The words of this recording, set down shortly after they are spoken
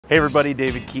Hey everybody,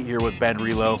 David Keyte here with Ben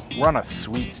Relo. We're on a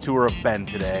sweets tour of Ben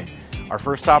today. Our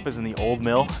first stop is in the Old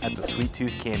Mill at the Sweet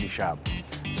Tooth Candy Shop.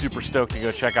 Super stoked to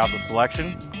go check out the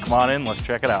selection. Come on in, let's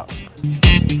check it out.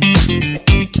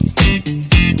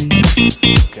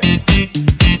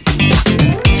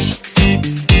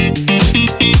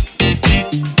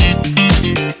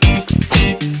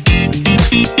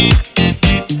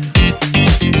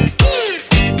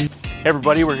 Hey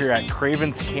everybody, we're here at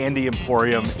Craven's Candy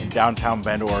Emporium in downtown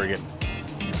Bend, Oregon.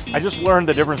 I just learned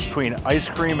the difference between ice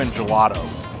cream and gelato.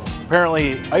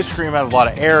 Apparently, ice cream has a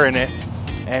lot of air in it,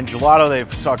 and gelato,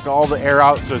 they've sucked all the air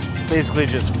out, so it's basically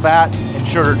just fat and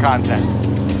sugar content.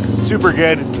 Super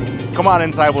good. Come on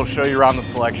inside, we'll show you around the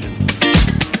selection.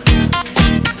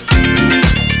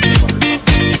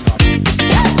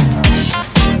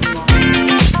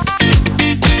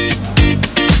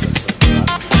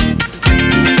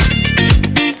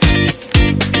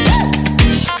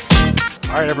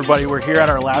 All right, everybody, we're here at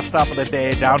our last stop of the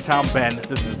day, downtown Bend.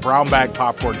 This is Brown Bag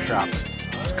Popcorn Shop.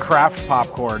 It's craft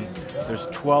popcorn. There's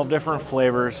 12 different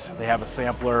flavors. They have a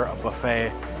sampler, a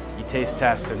buffet. You taste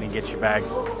test and you get your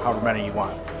bags, however many you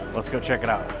want. Let's go check it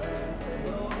out.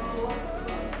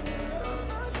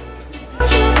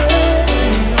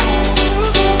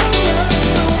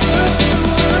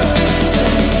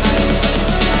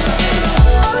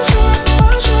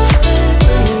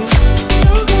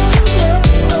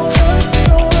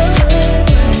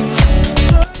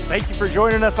 Thank you for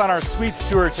joining us on our sweets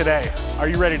tour today. Are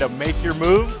you ready to make your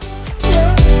move?